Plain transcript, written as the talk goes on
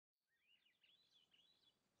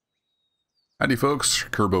Howdy folks,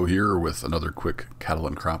 Kerbo here with another quick cattle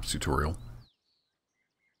and crops tutorial.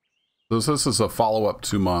 So this is a follow-up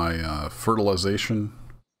to my fertilization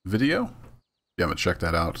video. If you haven't checked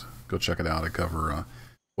that out, go check it out. I cover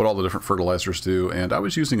what all the different fertilizers do, and I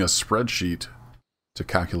was using a spreadsheet to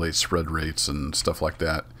calculate spread rates and stuff like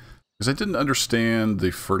that, because I didn't understand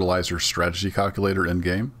the fertilizer strategy calculator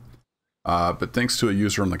in-game. But thanks to a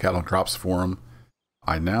user on the Cattle and Crops forum,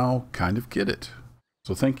 I now kind of get it.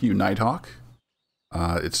 So thank you, Nighthawk.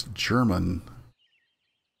 It's German.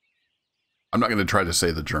 I'm not going to try to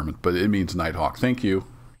say the German, but it means Nighthawk. Thank you.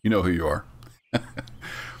 You know who you are.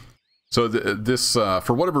 So this,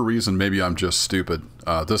 for whatever reason, maybe I'm just stupid.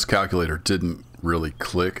 This calculator didn't really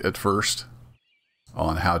click at first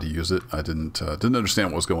on how to use it. I didn't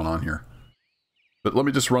understand what was going on here. But let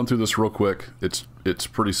me just run through this real quick. It's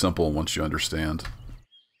pretty simple once you understand.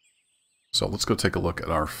 So let's go take a look at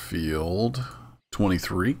our field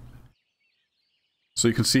 23. So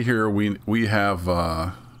you can see here we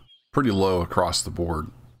have pretty low across the board.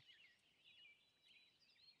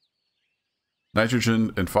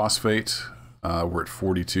 Nitrogen and phosphate, we're at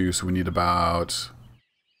 42, so we need about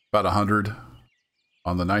 100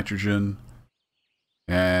 on the nitrogen,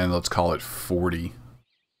 and let's call it 40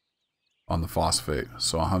 on the phosphate.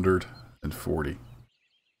 So 140.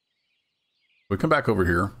 We come back over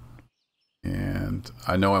here, and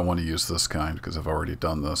I know I want to use this kind because I've already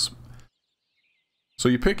done this. So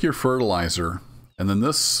you pick your fertilizer, and then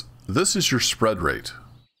this is your spread rate.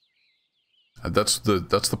 That's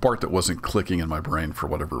the part that wasn't clicking in my brain for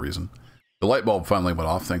whatever reason. The light bulb finally went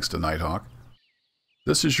off thanks to Nighthawk.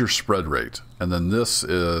 This is your spread rate, and then this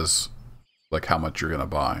is like how much you're going to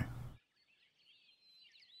buy.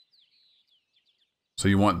 So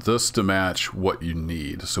you want this to match what you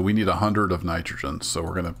need. So we need 100 of nitrogen. So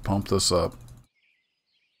we're going to pump this up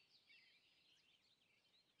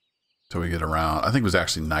till we get around, I think it was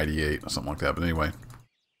actually 98 or something like that. But anyway,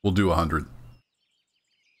 we'll do 100.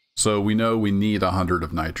 So we know we need 100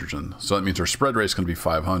 of nitrogen. So that means our spread rate is going to be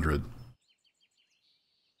 500.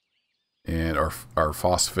 And our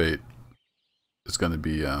phosphate is going to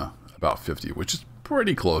be about 50, which is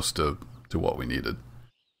pretty close to what we needed.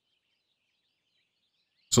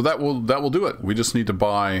 So that will do it. We just need to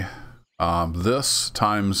buy this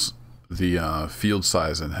times the field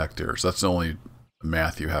size in hectares. That's the only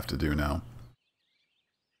math you have to do now.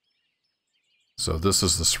 So this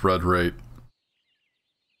is the spread rate,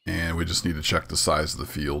 and we just need to check the size of the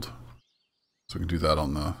field. So we can do that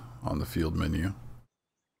on the field menu.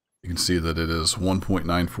 You can see that it is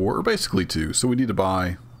 1.94, or basically 2. So we need to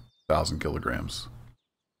buy 1,000 kilograms.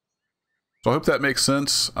 So I hope that makes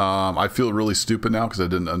sense. I feel really stupid now because I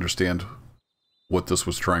didn't understand what this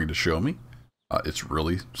was trying to show me. It's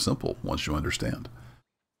really simple once you understand.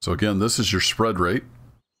 So again, this is your spread rate,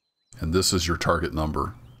 and this is your target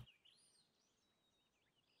number.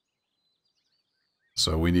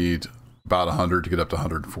 So we need about 100 to get up to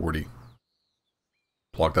 140.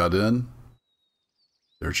 Plug that in.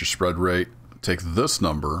 There's your spread rate. Take this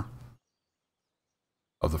number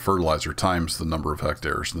of the fertilizer times the number of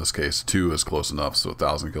hectares. In this case, 2 is close enough, so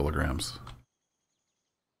 1,000 kilograms.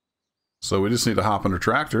 So we just need to hop on a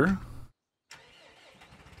tractor.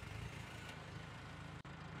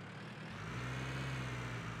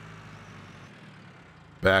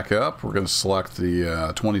 Back up, we're going to select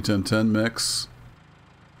the 20-10-10 mix,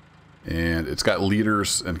 and it's got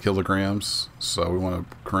liters and kilograms, so we want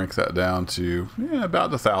to crank that down to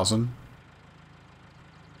about 1,000.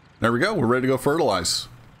 There we go, we're ready to go fertilize.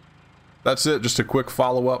 That's it, just a quick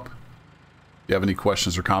follow-up. If you have any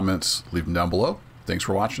questions or comments, leave them down below. Thanks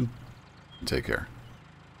for watching, and take care.